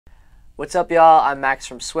What's up, y'all? I'm Max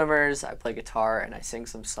from SWMRS. I play guitar and I sing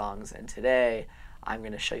some songs, and today I'm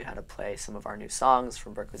going to show you how to play some of our new songs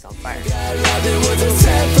from Berkeley's On Fire.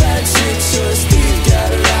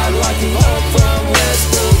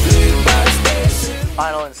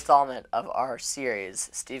 Final installment of our series,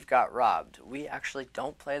 Steve Got Robbed. We actually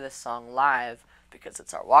don't play this song live because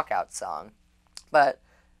it's our walkout song, but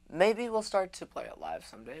maybe we'll start to play it live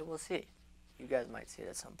someday. We'll see. You guys might see it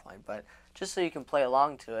at some point, but just so you can play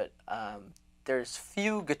along to it, there's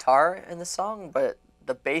few guitar in the song, but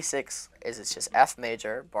the basics is it's just F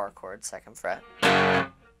major, bar chord, 2nd fret,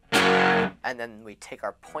 and then we take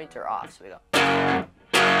our pointer off, so we go.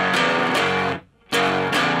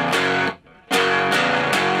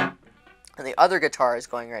 And the other guitar is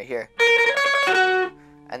going right here,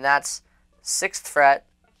 and that's 6th fret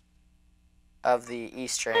of the E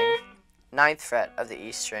string, 9th fret of the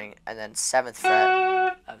E string, and then 7th fret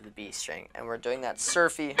of the B string. And we're doing that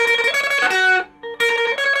surfy.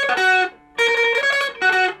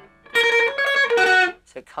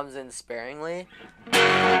 So it comes in sparingly.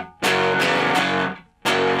 Kind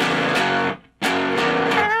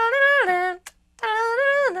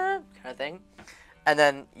of thing. And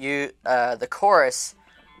then the chorus,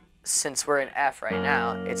 since we're in F right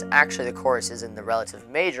now, it's actually the chorus is in the relative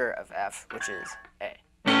major of F, which is A.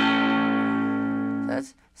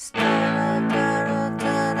 That's E,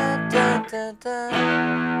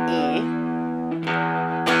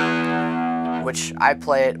 which I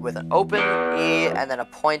play it with an open E and then a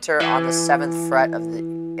pointer on the 7th fret of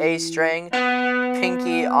the A string,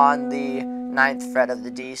 pinky on the 9th fret of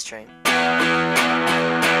the D string, and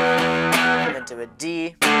then to a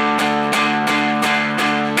D.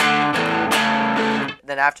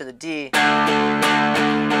 Then after the D,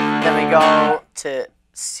 then we go to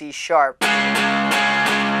C sharp,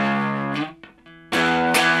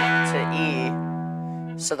 to E,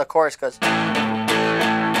 so the chorus goes E,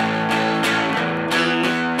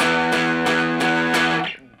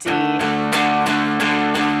 D,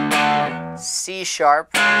 C sharp,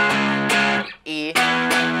 E,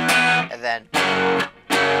 and then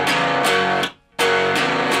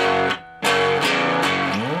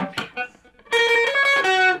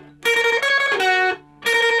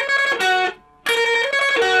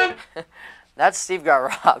that's Steve Got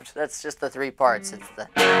Robbed. That's just the 3 parts. It's the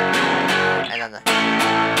and then the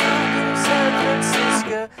San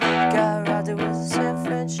Francisco got robbed. It was San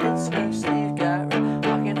Francisco. Steve got robbed.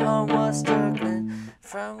 Walking home was struggling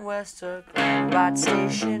from West Oakland. Right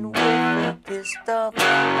station with a pistol.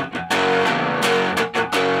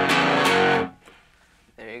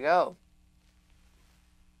 There you go.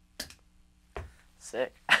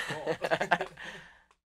 Sick. Cool.